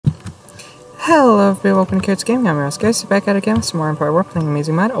Hello everybody, welcome to Carrots Gaming. I'm Ross, guys. Back at it again with some more Empire. We're playing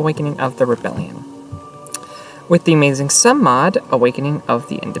Amazing Mod, Awakening of the Rebellion. With the Amazing Sub-Mod, Awakening of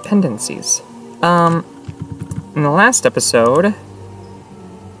the Independencies. In the last episode...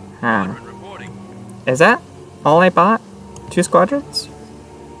 Is that all I bought? 2 squadrons?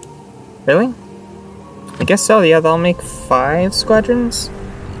 Really? I guess so, yeah, they'll make 5 squadrons.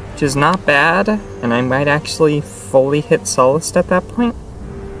 Which is not bad, and I might actually fully hit Sullust at that point.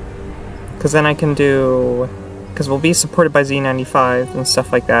 Because then I can do... Because we'll be supported by Z95 and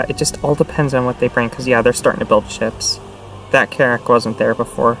stuff like that. It just all depends on what they bring, because yeah, they're starting to build ships. That Carrack wasn't there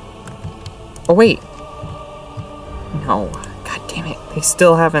before. Oh wait! No. God damn it. They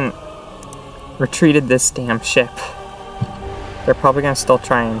still haven't retreated this damn ship. They're probably going to still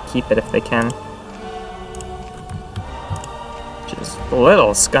try and keep it if they can. Which is a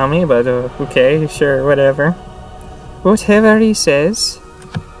little scummy, but okay, sure, whatever. Whatever he says.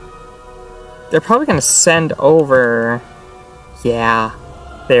 They're probably going to send over... Yeah,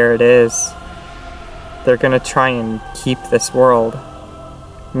 there it is. They're going to try and keep this world.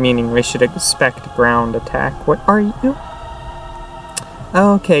 Meaning we should expect ground attack. What are you?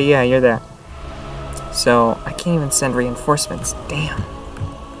 Okay, yeah, you're there. So, I can't even send reinforcements. Damn.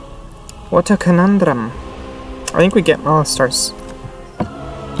 What a conundrum. I think we get Molostars.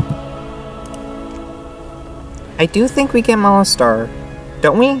 I do think we get Molostar.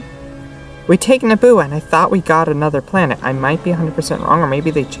 Don't we? We take Naboo, and I thought we got another planet. I might be 100% wrong, or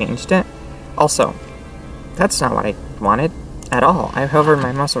maybe they changed it. Also, that's not what I wanted at all. I hovered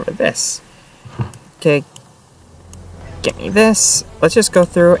my mouse over this. Okay, get me this. Let's just go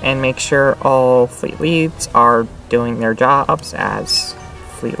through and make sure all fleet leads are doing their jobs as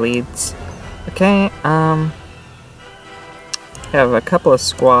fleet leads. Okay, have a couple of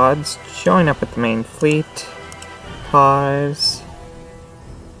squads showing up with the main fleet. Pause.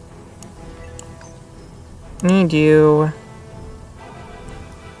 Need you.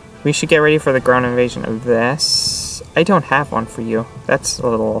 We should get ready for the ground invasion of this. I don't have one for you. That's a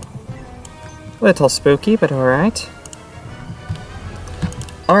little spooky, but alright.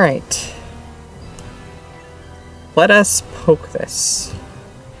 Alright. Let us poke this.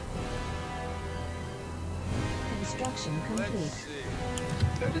 Construction complete.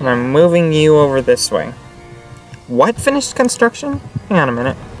 And I'm moving you over this way. What finished construction? Hang on a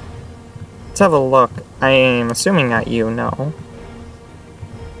minute. Let's have a look. I'm assuming not you, no.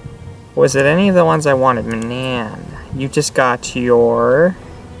 Was it any of the ones I wanted? Man, you just got your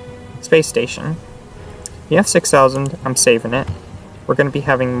space station. You have 6,000. I'm saving it. We're going to be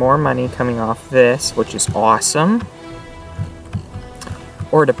having more money coming off this, which is awesome.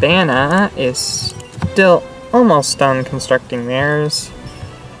 Ordabana is still almost done constructing theirs.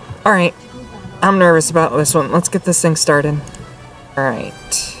 Alright, I'm nervous about this one. Let's get this thing started.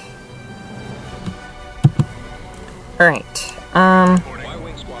 Alright. Alright,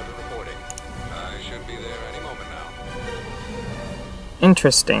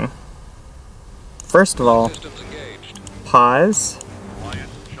 interesting. First of all, pause.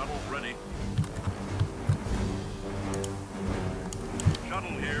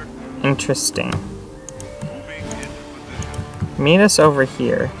 Interesting. Meet us over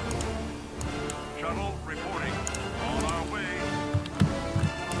here.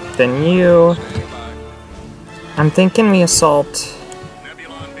 Then you... I'm thinking we assault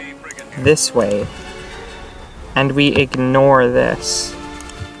this way, and we ignore this.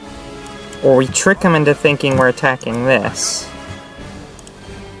 Or we trick them into thinking we're attacking this,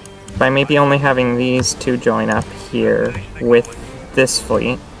 by maybe only having these two join up here with this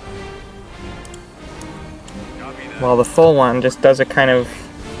fleet. While the full one just does a kind of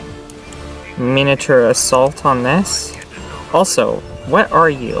miniature assault on this. Also, what are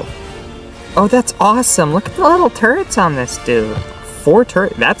you? Oh, that's awesome! Look at the little turrets on this dude. 4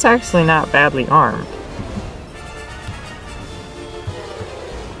 turrets. That's actually not badly armed.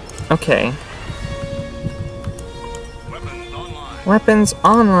 Okay. Weapons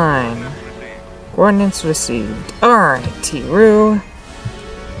online. Coordinates received. Alright, Tiru.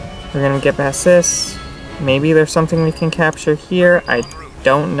 We're gonna get past this. Maybe there's something we can capture here. I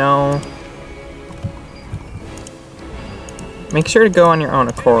don't know. Make sure to go on your own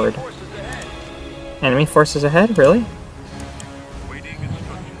accord. Enemy forces ahead? Really?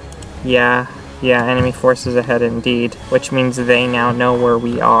 Yeah, enemy forces ahead indeed. Which means they now know where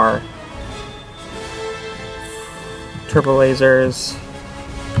we are. Turbo lasers.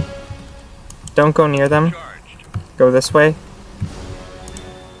 Don't go near them. Go this way.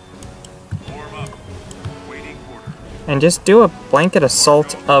 And just do a blanket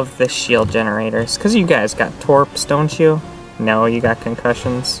assault of the shield generators. Because you guys got torps, don't you? No, you got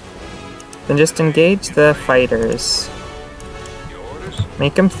concussions. Then just engage the fighters.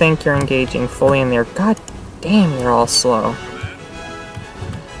 Make them think you're engaging fully in there. God damn, they're all slow.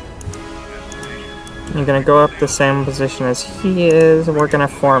 You're gonna go up the same position as he is. We're gonna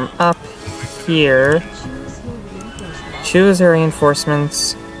form up here. Choose your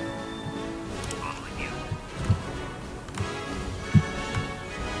reinforcements.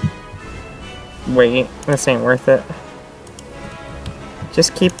 Wait, this ain't worth it.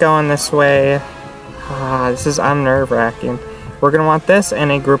 Just keep going this way. This is unnerve-wracking. We're gonna want this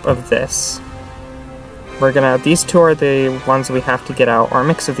and a group of this. These two are the ones we have to get out, or a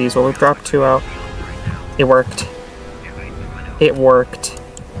mix of these. Well, we dropped 2 out. It worked. It worked.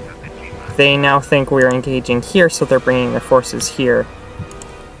 They now think we're engaging here, so they're bringing their forces here.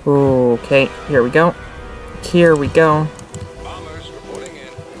 Ooh, okay, here we go. Here we go.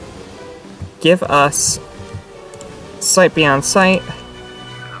 Give us sight beyond sight.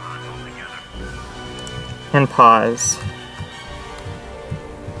 And pause.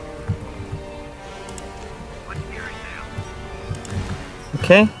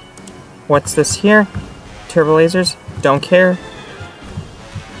 Okay. What's this here? Turbo lasers? Don't care.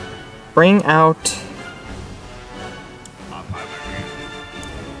 Bring out...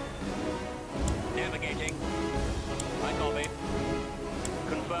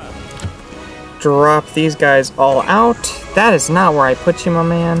 Drop these guys all out. That is not where I put you, my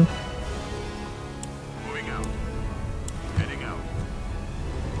man.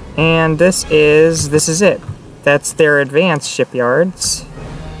 And this is it. That's their advanced shipyards.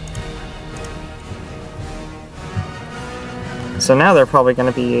 So now they're probably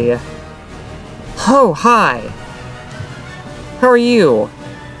going to be... Oh, hi! How are you?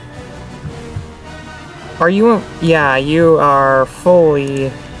 Are you... Yeah, you are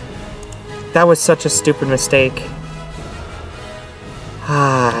fully... That was such a stupid mistake.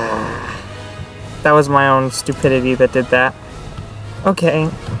 That was my own stupidity that did that. Okay.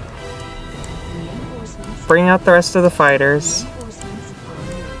 Bring out the rest of the fighters.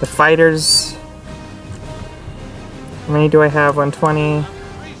 The fighters... How many do I have? 120.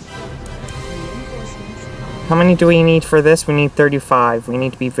 How many do we need for this? We need 35. We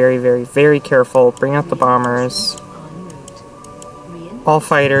need to be very, very, very careful. Bring out the bombers. All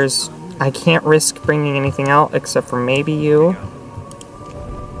fighters. I can't risk bringing anything out except for maybe you.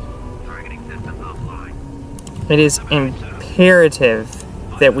 It is imperative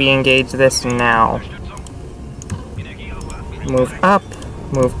that we engage this now. Move up.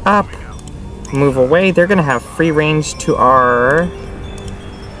 Move up. Move away. They're gonna have free range to our...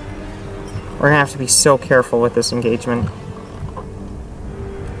 We're gonna have to be so careful with this engagement.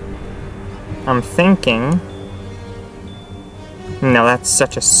 I'm thinking... No, that's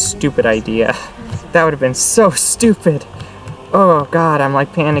such a stupid idea. That would have been so stupid. Oh god, I'm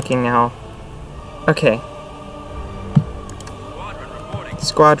like panicking now. Okay.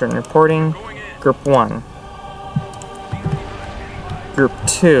 Squadron reporting. Group 1. Group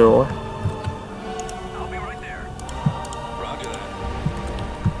 2.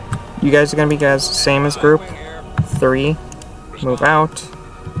 You guys are gonna be same as group 3. Move out.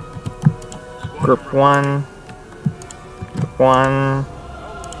 Group 1. Group 1.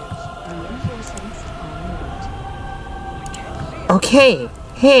 Okay,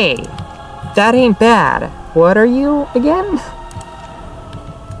 hey, that ain't bad. What are you again?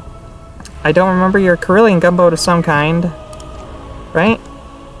 I don't remember. You're a Carillion gunboat of some kind, right?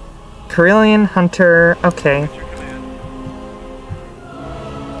 Carillion hunter. Okay.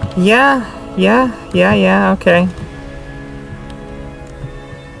 Yeah, okay.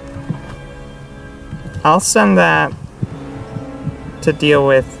 I'll send that to deal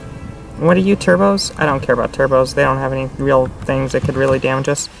with... What are you, turbos? I don't care about turbos. They don't have any real things that could really damage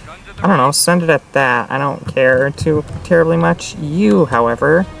us. I don't know, send it at that. I don't care too terribly much. You,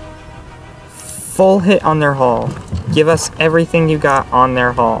 however, full hit on their hull. Give us everything you got on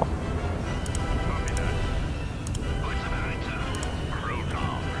their hull.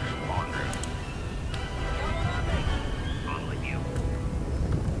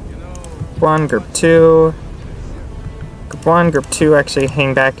 Group 2. Group 1, Group 2, actually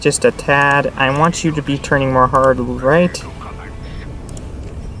hang back just a tad. I want you to be turning more hard right.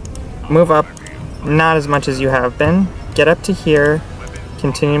 Move up, not as much as you have been. Get up to here.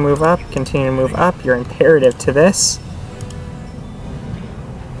 Continue to move up, continue to move up. You're imperative to this.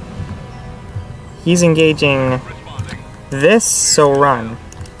 He's engaging this, so run.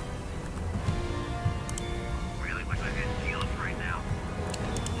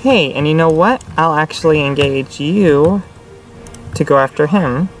 Hey, and you know what? I'll actually engage you to go after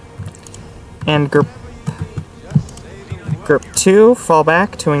him. And Group 2, fall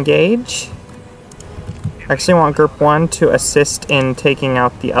back to engage. I actually want Group 1 to assist in taking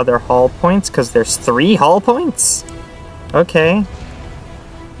out the other hull points, because there's 3 hull points? Okay.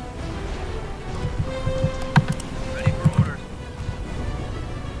 Ready for orders.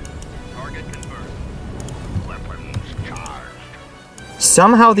 Target confirmed. Weapons charged.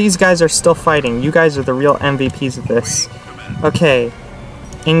 Somehow these guys are still fighting. You guys are the real MVPs of this. Okay.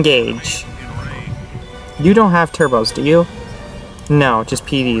 Engage. In range. You don't have turbos, do you? No, just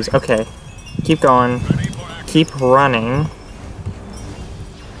PDs. Okay. Keep going. Keep running.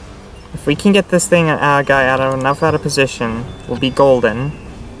 If we can get this thing guy enough out of position, we'll be golden.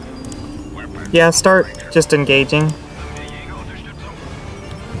 Yeah, start just engaging.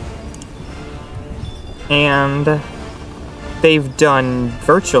 And they've done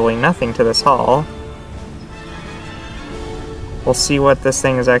virtually nothing to this hull. We'll see what this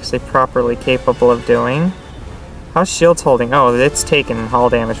thing is actually properly capable of doing. How's shields holding? Oh, it's taken hull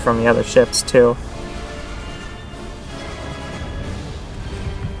damage from the other ships too.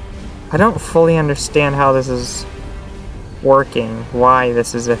 I don't fully understand how this is working, why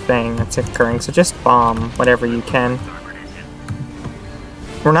this is a thing that's occurring, so just bomb whatever you can.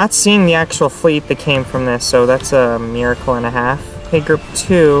 We're not seeing the actual fleet that came from this, so that's a miracle and a half. Hey, Group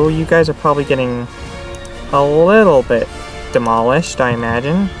 2, you guys are probably getting a little bit demolished, I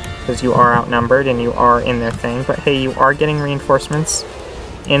imagine, because you are outnumbered and you are in their thing, but hey, you are getting reinforcements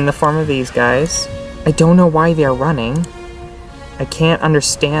in the form of these guys. I don't know why they're running. I can't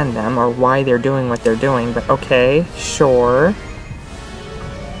understand them or why they're doing what they're doing, but okay, sure.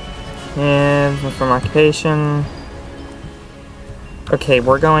 And from occupation. Okay,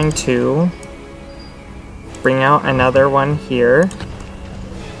 we're going to bring out another one here.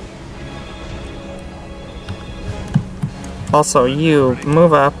 Also, you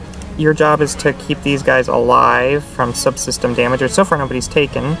move up. Your job is to keep these guys alive from subsystem damage, which so far nobody's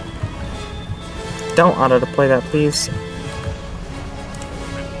taken. Don't auto-deploy that, please.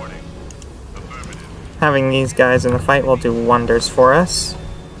 Having these guys in the fight will do wonders for us.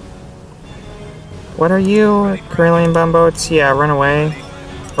 What are you? Carillion bumboats? Yeah, run away.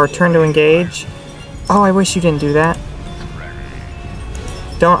 Or turn to engage. Oh, I wish you didn't do that.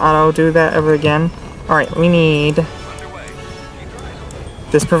 Don't auto-do that ever again. Alright, we need...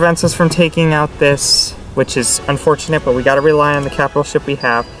 This prevents us from taking out this, which is unfortunate, but we gotta rely on the capital ship we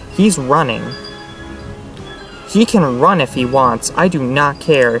have. He's running. He can run if he wants. I do not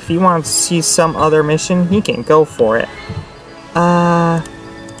care. If he wants to see some other mission, he can go for it. Yeah,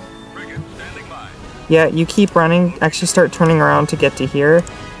 you keep running. Actually start turning around to get to here.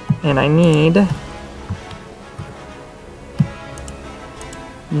 And I need...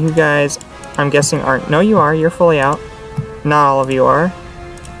 You guys, I'm guessing aren't... No, you are. You're fully out. Not all of you are.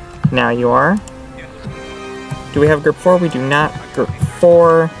 Now you are. Do we have Group 4? We do not. Group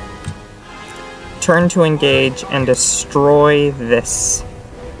 4... Turn to engage and destroy this.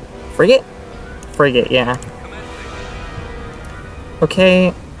 Frigate? Frigate, yeah.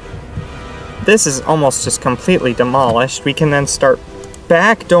 Okay. This is almost just completely demolished. We can then start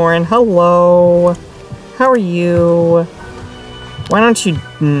backdooring. Hello. How are you? Why don't you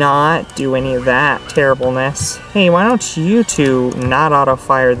not do any of that terribleness? Hey, why don't you two not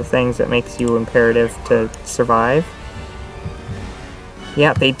auto-fire the things that makes you imperative to survive?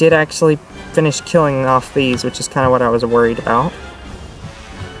 Yeah, they did actually finish killing off these, which is kind of what I was worried about.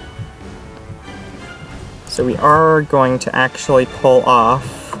 So we are going to actually pull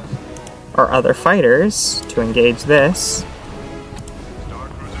off our other fighters to engage this.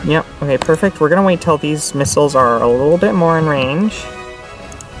 Yep, okay, perfect. We're gonna wait till these missiles are a little bit more in range.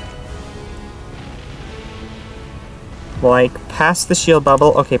 Like, past the shield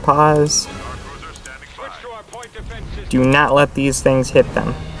bubble. Okay, pause. Do not let these things hit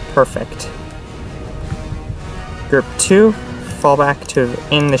them. Perfect. Group 2, fall back to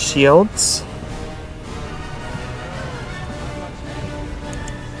in the shields.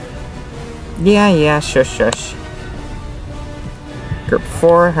 Yeah, shush. Group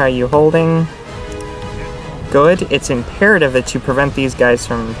 4, how are you holding? Good. It's imperative that you prevent these guys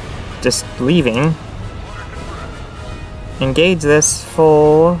from just leaving. Engage this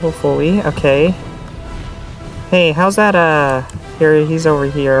fully. Okay. Hey, how's that, here, he's over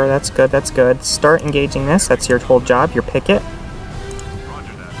here. That's good. Start engaging this. That's your whole job, your picket.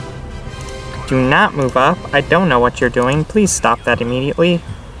 Do not move up. I don't know what you're doing. Please stop that immediately.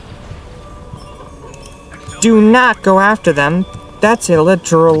 Do not go after them. That's a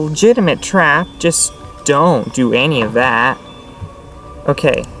literal legitimate trap. Just don't do any of that.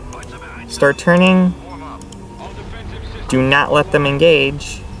 Okay. Start turning. Do not let them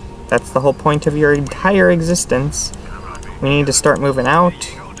engage. That's the whole point of your entire existence. We need to start moving out.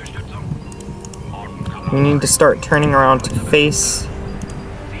 We need to start turning around to face.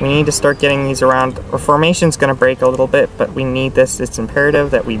 We need to start getting these around. Our formation's going to break a little bit, but we need this. It's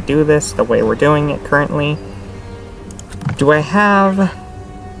imperative that we do this the way we're doing it currently. Do I have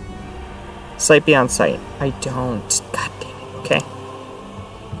sight beyond sight? I don't. God damn it. Okay.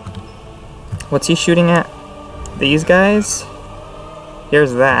 What's he shooting at? These guys?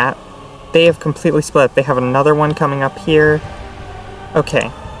 Here's that. They have completely split. They have another one coming up here.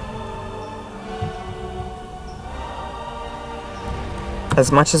 Okay. As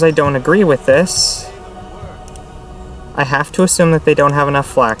much as I don't agree with this, I have to assume that they don't have enough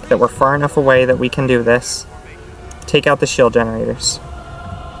flak, that we're far enough away that we can do this. Take out the shield generators.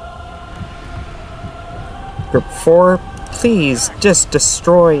 Group 4, please just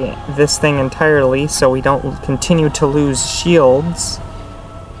destroy this thing entirely so we don't continue to lose shields.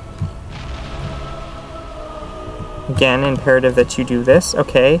 Again, imperative that you do this.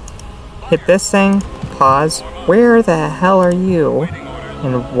 Okay. Hit this thing. Pause. Where the hell are you?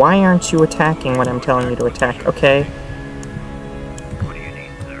 And why aren't you attacking when I'm telling you to attack? Okay.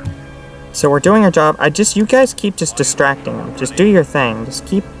 So we're doing our job. You guys keep just distracting them. Just do your thing. Just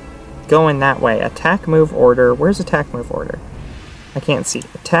keep going that way. Attack, move, order. Where's attack, move, order? I can't see.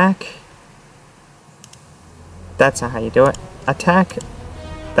 Attack. That's not how you do it. Attack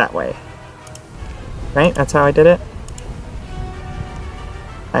that way. Right? That's how I did it?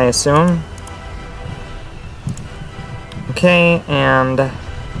 I assume. Okay, and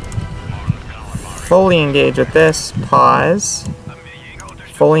fully engage with this. Pause.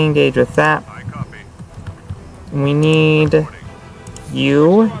 Fully engage with that. We need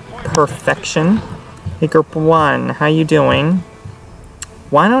you. Perfection. Hey, group 1, how you doing?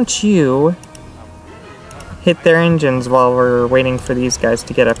 Why don't you hit their engines while we're waiting for these guys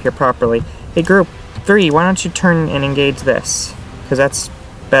to get up here properly? Hey, group 3, why don't you turn and engage this? Because that's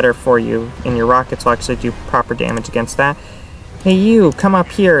better for you, and your rockets will actually do proper damage against that. Hey you, come up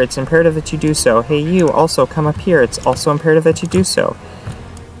here, it's imperative that you do so. Hey you, also come up here, it's also imperative that you do so.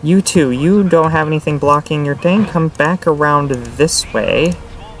 You two, you don't have anything blocking your thing, come back around this way.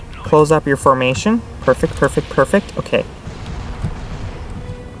 Close up your formation. Perfect, perfect, perfect. Okay.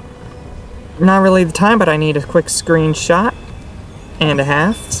 Not really the time, but I need a quick screenshot and a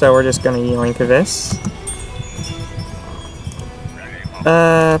half, so we're just gonna yoink this.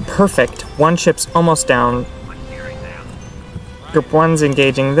 Perfect. One ship's almost down. Group 1's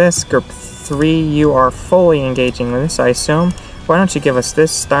engaging this. Group 3, you are fully engaging with this, I assume. Why don't you give us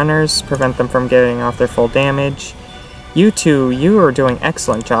this? Stunners, prevent them from getting off their full damage. You two, you are doing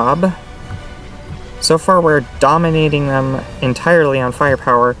excellent job. So far, we're dominating them entirely on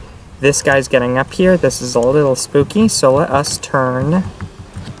firepower. This guy's getting up here. This is a little spooky, so let us turn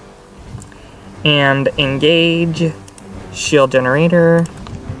and engage shield generator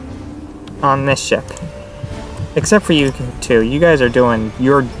on this ship. Except for you two. You guys are doing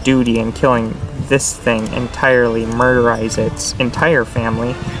your duty in killing this thing entirely. Murderize its entire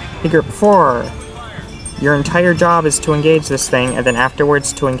family. Hey, group 4. Your entire job is to engage this thing, and then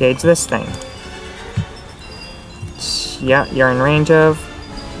afterwards to engage this thing. Yeah, you're in range of.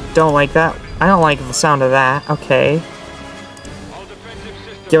 Don't like that. I don't like the sound of that. Okay.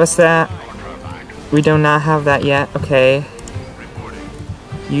 Give us that. We do not have that yet. Okay.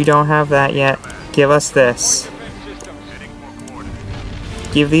 You don't have that yet. Give us this.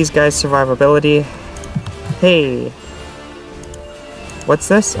 Give these guys survivability. Hey. What's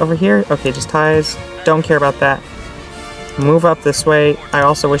this over here? Okay, just ties. Don't care about that. Move up this way. I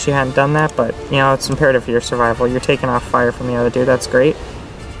also wish you hadn't done that, but, you know, it's imperative for your survival. You're taking off fire from the other dude. That's great.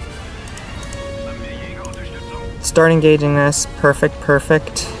 Start engaging this. Perfect,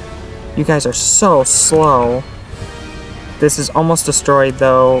 perfect. You guys are so slow. This is almost destroyed,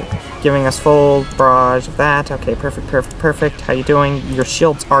 though, giving us full barrage of that. Okay, perfect, perfect, perfect. How you doing? Your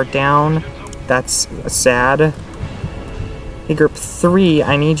shields are down. That's sad. Hey, group 3,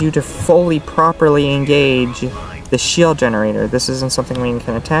 I need you to fully, properly engage the shield generator. This isn't something we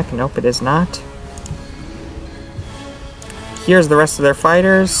can attack. Nope, it is not. Here's the rest of their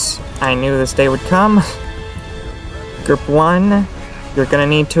fighters. I knew this day would come. Group 1, you're gonna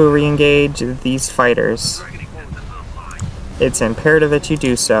need to re-engage these fighters. It's imperative that you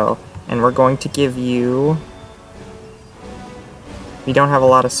do so, and we're going to give you... We don't have a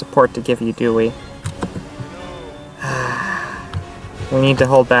lot of support to give you, do we? We need to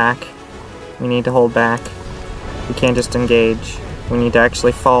hold back. We need to hold back. We can't just engage. We need to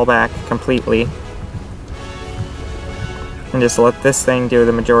actually fall back completely. And just let this thing do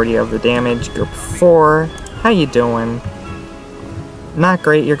the majority of the damage. Group 4, how you doing? Not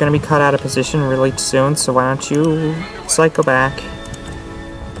great, you're going to be cut out of position really soon, so why don't you cycle back.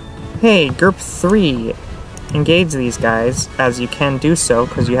 Hey, Group 3, engage these guys, as you can do so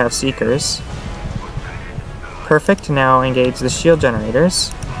because you have Seekers. Perfect, now engage the shield generators,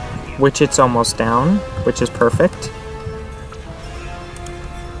 which it's almost down, which is perfect.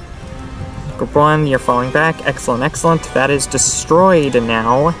 Group 1, you're falling back. Excellent, excellent. That is destroyed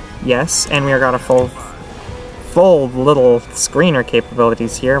now. Yes, and we got a full little screener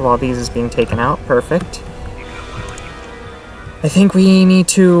capabilities here while these is being taken out. Perfect. I think we need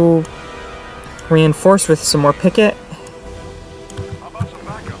to reinforce with some more picket.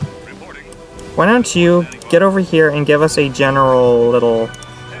 Why don't you get over here and give us a general little...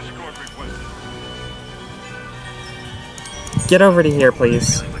 Get over to here,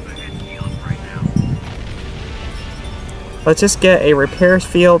 please. Let's just get a repair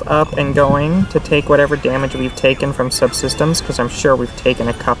field up and going to take whatever damage we've taken from subsystems, because I'm sure we've taken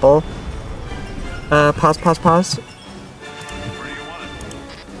a couple. Pause.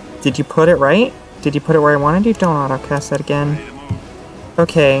 Did you put it right? Did you put it where I wanted you? Don't autocast that again.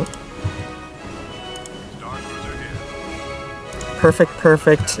 Okay.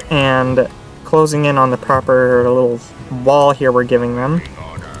 Perfect, and closing in on the proper little wall here we're giving them.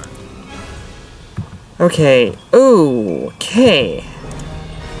 Okay, okay.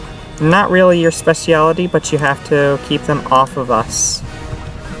 Not really your speciality, but you have to keep them off of us.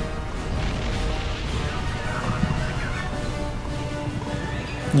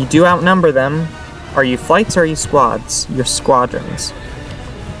 You do outnumber them. Are you flights or are you squads? You're squadrons.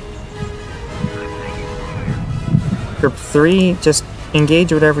 Group 3, just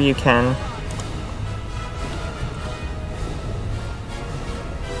engage whatever you can.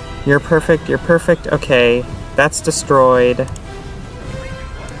 You're perfect, okay. That's destroyed.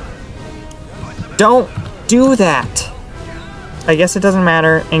 Don't do that! I guess it doesn't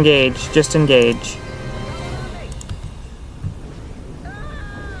matter. Engage, just engage.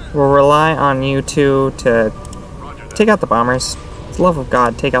 We'll rely on you two to take out the bombers. For the love of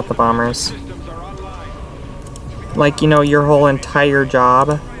God, take out the bombers. Like, you know, your whole entire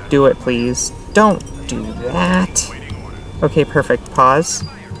job. Do it, please. Don't do that. Okay, perfect. Pause.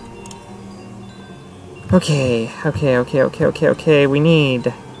 Okay. We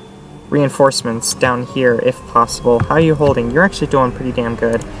need reinforcements down here, if possible. How are you holding? You're actually doing pretty damn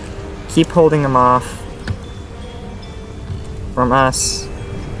good. Keep holding them off from us.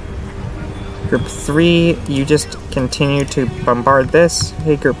 Group 3, you just continue to bombard this.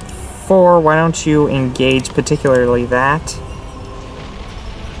 Hey, Group 4, why don't you engage particularly that?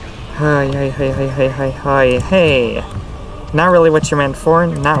 Hey. Not really what you're meant for.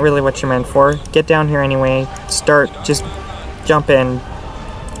 Not really what you're meant for. Get down here anyway. Start. Just jump in.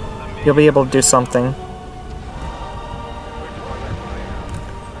 You'll be able to do something.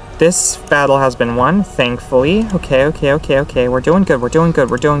 This battle has been won, thankfully. Okay. We're doing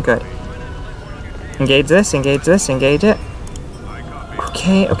good. Engage this, engage it.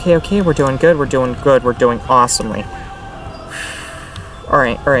 Okay. We're doing good. We're doing awesomely.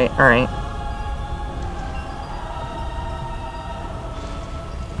 Alright.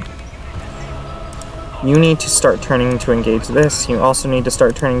 You need to start turning to engage this. You also need to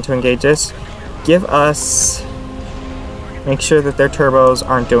start turning to engage this. Give us... Make sure that their turbos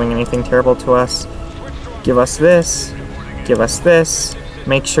aren't doing anything terrible to us. Give us this.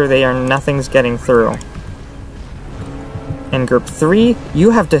 Make sure nothing's getting through. And Group 3,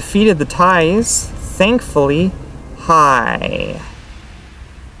 you have defeated the ties. Thankfully, hi.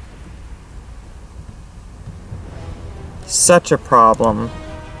 Such a problem.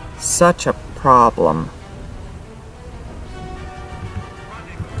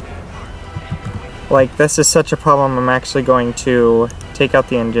 Like, this is such a problem, I'm actually going to take out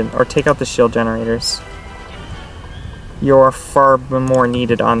the engine, or take out the shield generators. You're far more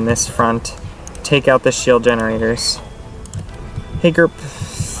needed on this front. Take out the shield generators. Hey, Group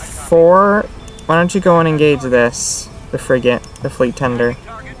 4, why don't you go and engage this? The frigate, the fleet tender.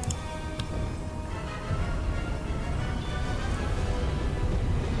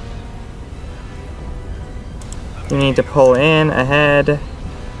 You need to pull in ahead.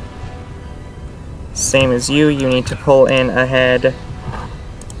 Same as you need to pull in ahead.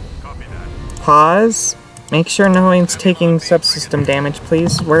 Pause. Make sure no one's taking subsystem damage,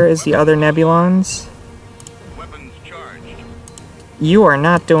 please. Where is the other Nebulons? You are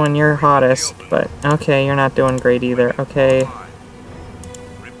not doing your hottest, but okay, you're not doing great either. Okay.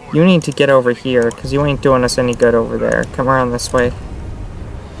 You need to get over here, because you ain't doing us any good over there. Come around this way.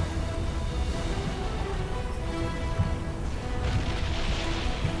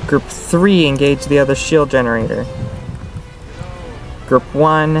 Group 3, engage the other shield generator. Group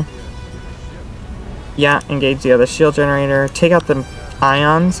 1, yeah, engage the other shield generator. Take out the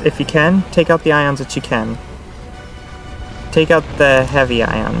ions if you can. Take out the ions that you can. Take out the heavy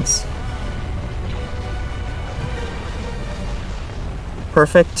ions.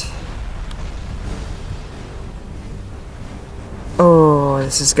 Perfect. Oh,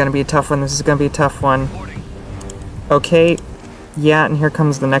 this is gonna be a tough one. This is gonna be a tough one. Okay. Yeah, and here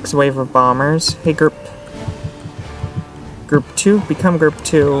comes the next wave of bombers. Hey, Group 2, become Group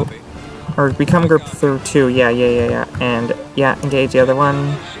 2. Or become Group 2. Yeah. And, yeah, engage the other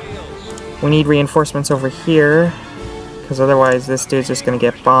one. We need reinforcements over here. Because otherwise this dude's just gonna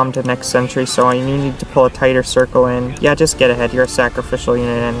get bombed to next century, so you need to pull a tighter circle in. Yeah, just get ahead. You're a sacrificial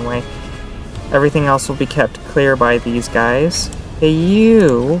unit anyway. Everything else will be kept clear by these guys. Hey,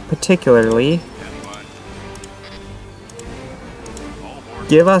 you, particularly,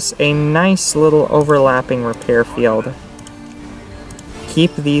 give us a nice little overlapping repair field.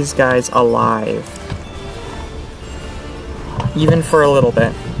 Keep these guys alive. Even for a little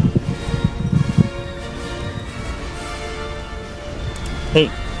bit. Hey,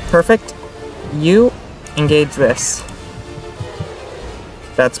 perfect. You engage this.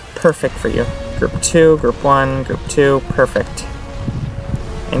 That's perfect for you. Group 2, Group 1, Group 2, perfect.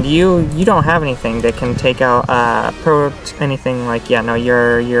 And you don't have anything that can take out anything like, yeah, no,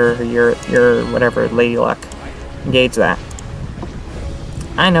 you're whatever, Lady Luck. Engage that.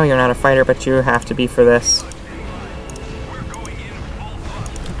 I know you're not a fighter, but you have to be for this.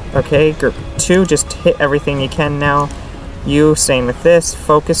 Okay, Group 2, just hit everything you can now. You, same with this,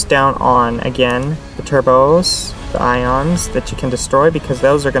 focus down on, again, the turbos, the ions that you can destroy, because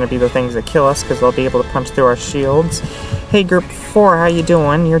those are going to be the things that kill us, because they'll be able to punch through our shields. Hey, Group 4, how you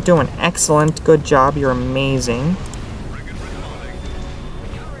doing? You're doing excellent. Good job. You're amazing.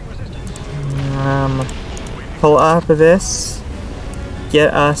 Pull up this.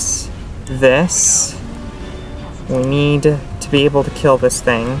 Get us this. We need to be able to kill this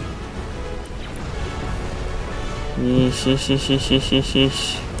thing. Yeesh.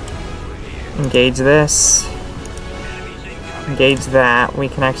 Engage this. Engage that. We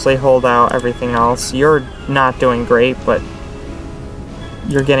can actually hold out everything else. You're not doing great, but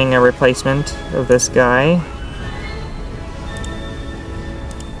you're getting a replacement of this guy.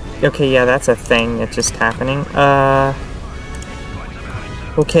 Okay, yeah, that's a thing that's just happening.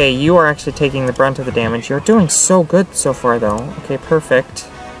 Okay, you are actually taking the brunt of the damage. You're doing so good so far, though. Okay, perfect.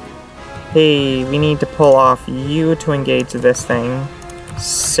 Hey, we need to pull off you to engage this thing.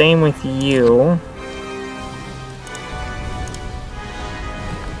 Same with you.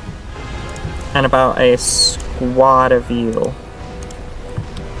 And about a squad of you.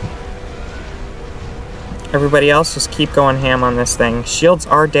 Everybody else just keep going ham on this thing. Shields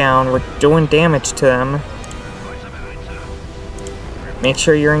are down. We're doing damage to them. Make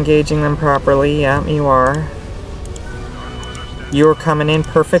sure you're engaging them properly. Yeah, you are. You are coming in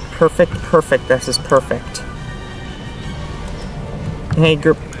perfect. This is perfect. Hey,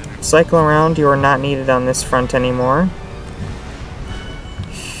 group, cycle around. You are not needed on this front anymore.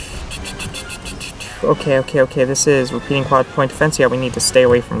 Okay. This is repeating quad point defense. Yeah, we need to stay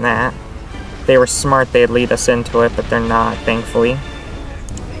away from that. If they were smart, they'd lead us into it, but they're not, thankfully.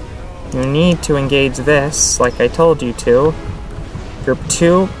 You need to engage this, like I told you to. Group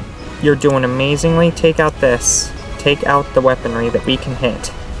 2, you're doing amazingly. Take out this. Take out the weaponry that we can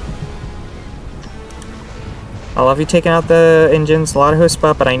hit. I love you taking out the engines, a lot of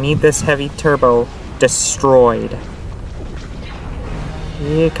huspa, but I need this heavy turbo destroyed.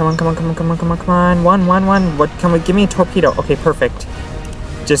 Yeah, come on. One. What? Give me a torpedo. Okay, perfect.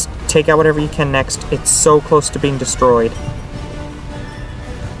 Just take out whatever you can next. It's so close to being destroyed.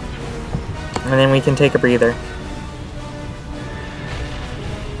 And then we can take a breather.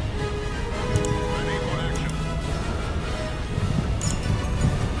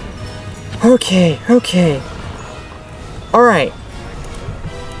 Okay. Alright.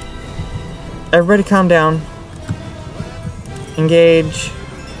 Everybody calm down. Engage.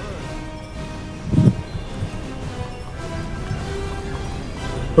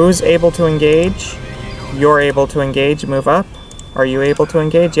 Who's able to engage? You're able to engage. Move up. Are you able to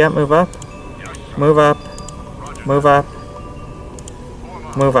engage? Yeah, move up. Move up. Move up.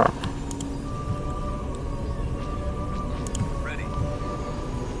 Move up.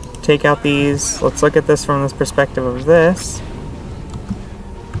 Take out these. Let's look at this from this perspective of this.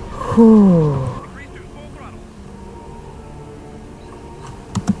 Whew.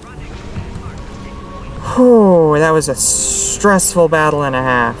 Whew, that was a stressful battle and a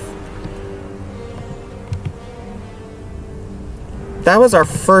half. That was our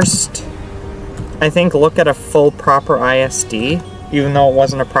first, I think, look at a full proper ISD, even though it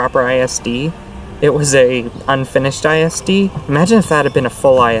wasn't a proper ISD. it was a unfinished ISD. Imagine if that had been a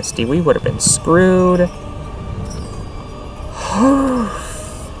full ISD. We would have been screwed.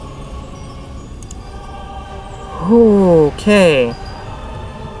 Okay.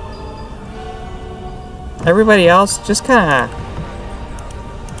 Everybody else, just kind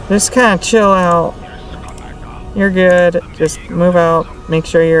of chill out. You're good. Just move out. Make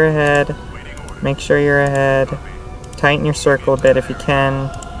sure you're ahead. Make sure you're ahead. Tighten your circle a bit if you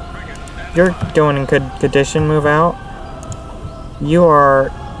can. You're doing in good condition. Move out. You are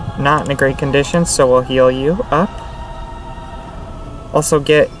not in a great condition, so we'll heal you up. Also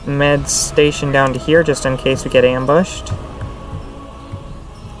get meds stationed down to here just in case we get ambushed.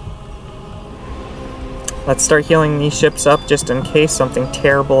 Let's start healing these ships up just in case something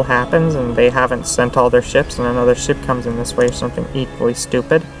terrible happens and they haven't sent all their ships and another ship comes in this way or something equally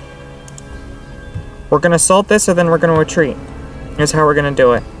stupid. We're going to assault this and then we're going to retreat. Here's how we're going to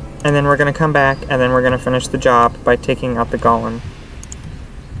do it. And then we're going to come back and then we're going to finish the job by taking out the golem.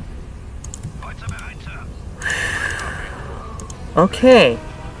 Okay.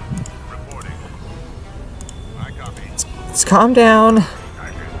 Let's calm down.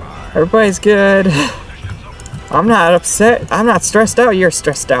 Everybody's good. I'm not upset. I'm not stressed out. You're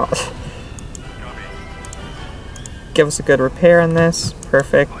stressed out. Give us a good repair in this.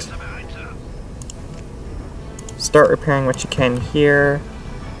 Perfect. Start repairing what you can here.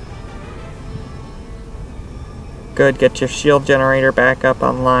 Good. Get your shield generator back up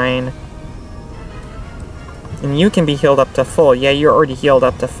online. And you can be healed up to full. Yeah, you're already healed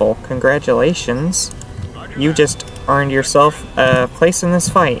up to full. Congratulations. You just earned yourself a place in this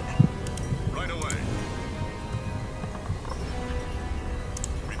fight.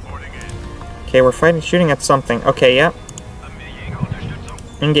 Okay, we're shooting at something. Okay, yep.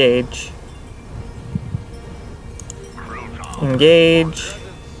 Engage. Engage.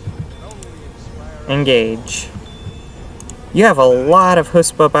 Engage. You have a lot of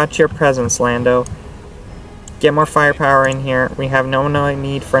chutzpah about your presence, Lando. Get more firepower in here. We have no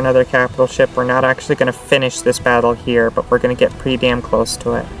need for another capital ship. We're not actually going to finish this battle here, but we're going to get pretty damn close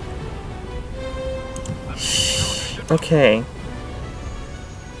to it. Okay.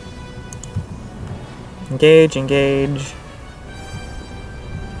 Engage, engage.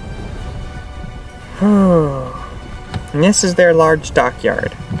 And this is their large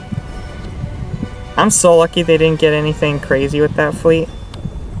dockyard. I'm so lucky they didn't get anything crazy with that fleet.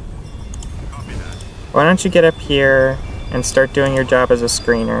 Why don't you get up here and start doing your job as a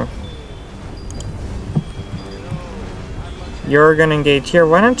screener? You're gonna engage here.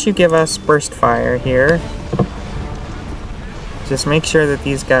 Why don't you give us burst fire here? Just make sure that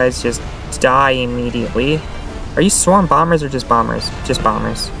these guys just die immediately. Are you swarm bombers or just bombers? Just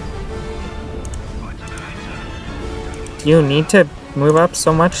bombers. Do you need to move up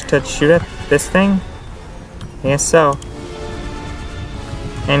so much to shoot at this thing? Yes, so.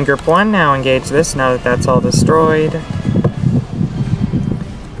 And Group 1 now engage this now that that's all destroyed.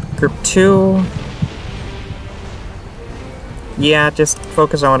 Group 2. Yeah, just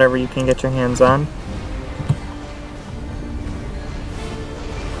focus on whatever you can get your hands on.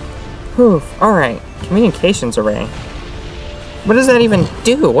 Whew, alright. Communications array. What does that even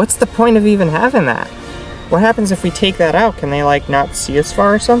do? What's the point of even having that? What happens if we take that out? Can they, like, not see us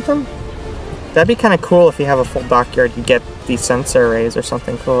far or something? That'd be kind of cool if you have a full dockyard, you get these sensor arrays or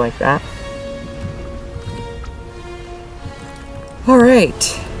something cool like that.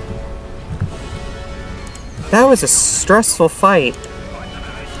 Alright. That was a stressful fight.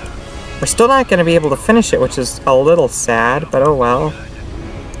 We're still not going to be able to finish it, which is a little sad, but oh well.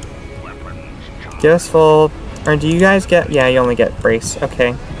 Give us full... Or do you guys get... Yeah, you only get brace.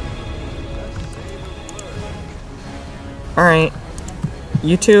 Okay. Alright.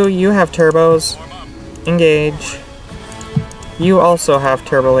 You two, you have turbos. Engage. You also have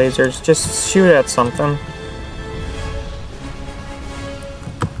turbo lasers. Just shoot at something.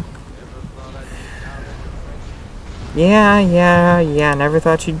 Yeah. Never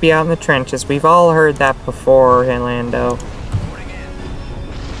thought you'd be out in the trenches. We've all heard that before, Lando.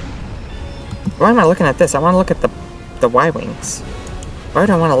 Why am I looking at this? I want to look at the Y-Wings. Why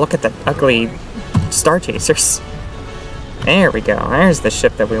do I want to look at the ugly Star Chasers? There we go. There's the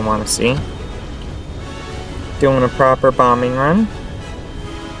ship that we want to see. Doing a proper bombing run.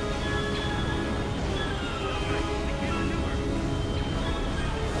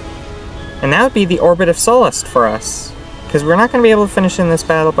 And that would be the Orbit of Sullust for us. Because we're not going to be able to finish in this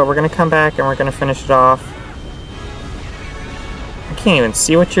battle, but we're going to come back and we're going to finish it off. I can't even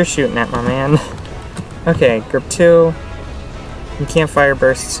see what you're shooting at, my man. Okay, Group 2. You can't fire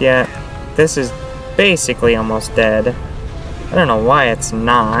bursts yet. This is basically almost dead. I don't know why it's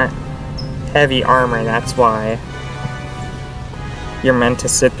not. heavy armor, that's why. You're meant to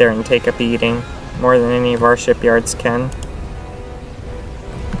sit there and take a beating more than any of our shipyards can.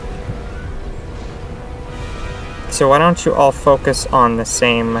 So why don't you all focus on the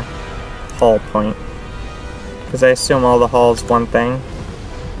same hull point? Because I assume all the hull's one thing.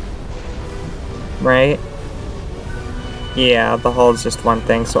 Right? Yeah, the hull's just one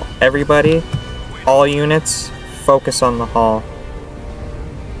thing. So everybody, all units, focus on the hull.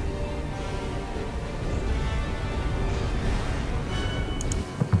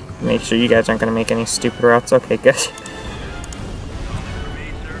 Make sure you guys aren't going to make any stupid routes. Okay, good.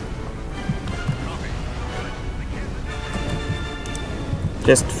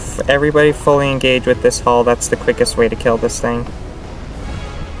 Just everybody fully engage with this hull. That's the quickest way to kill this thing.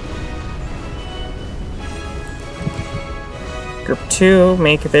 Group 2,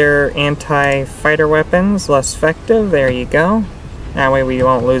 make their anti-fighter weapons less effective. There you go. That way we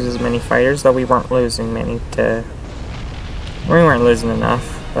won't lose as many fighters, though we weren't losing many to... We weren't losing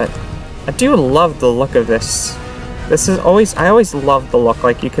enough, but I do love the look of this. This is always... I always love the look.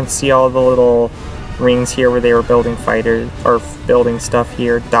 Like, you can see all the little rings here where they were building fighters, or building stuff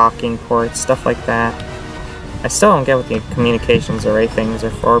here, docking ports, stuff like that. I still don't get what the communications array things are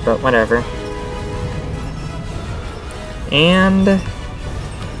for, but whatever. And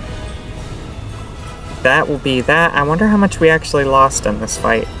that will be that. I wonder how much we actually lost in this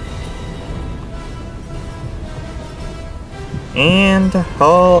fight. And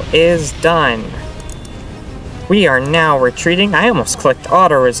hull is done. We are now retreating. I almost clicked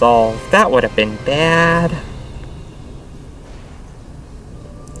auto-resolve. That would have been bad.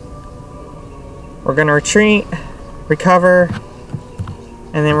 We're gonna retreat, recover,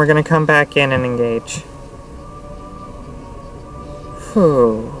 and then we're gonna come back in and engage.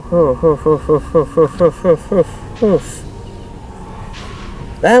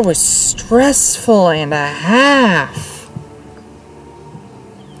 That was stressful and a half.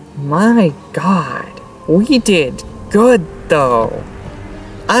 My God. We did good, though.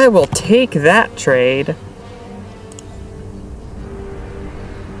 I will take that trade.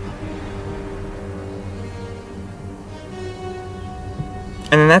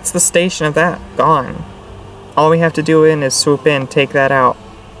 And then that's the station of that. Gone. All we have to do is swoop in, take that out.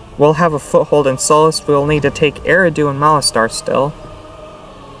 We'll have a foothold in Sullust. We'll need to take Eridu and Malastar still.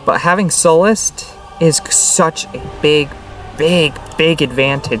 But having Sullust is such a big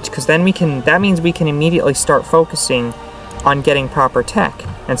advantage, because then that means we can immediately start focusing on getting proper tech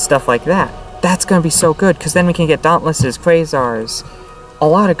and stuff like that. That's gonna be so good, because then we can get Dauntlesses, Quasars, a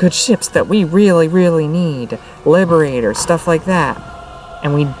lot of good ships that we really need, Liberators, stuff like that.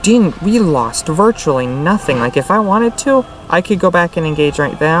 And we lost virtually nothing. Like, if I wanted to, I could go back and engage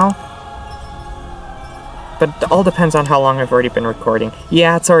right now. But it all depends on how long I've already been recording.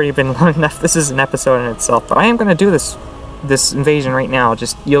 Yeah, it's already been long enough. This is an episode in itself, but I am gonna do this invasion right now.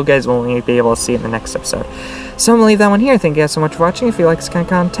 Just, you guys will only be able to see it in the next episode. So I'm gonna leave that one here. Thank you guys so much for watching. If you like this kind of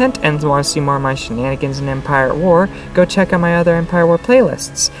content and want to see more of my shenanigans in Empire at War, go check out my other Empire War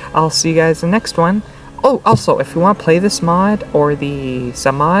playlists. I'll see you guys in the next one. Oh, also, if you want to play this mod or the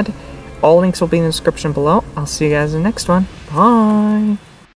sub-mod, all links will be in the description below. I'll see you guys in the next one. Bye!